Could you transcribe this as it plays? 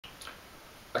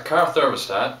A car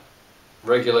thermostat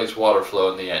regulates water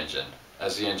flow in the engine.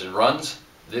 As the engine runs,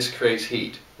 this creates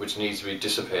heat, which needs to be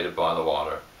dissipated by the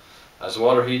water. As the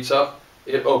water heats up,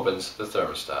 it opens the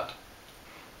thermostat.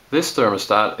 This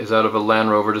thermostat is out of a Land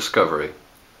Rover Discovery.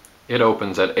 It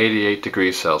opens at 88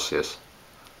 degrees Celsius.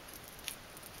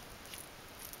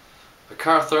 A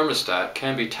car thermostat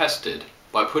can be tested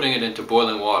by putting it into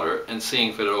boiling water and seeing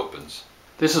if it opens.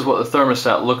 This is what the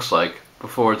thermostat looks like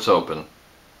before it's open.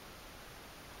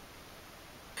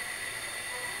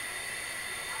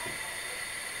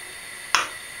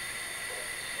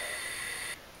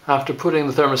 After putting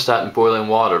the thermostat in boiling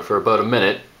water for about a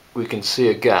minute, we can see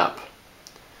a gap.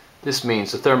 This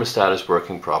means the thermostat is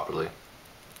working properly.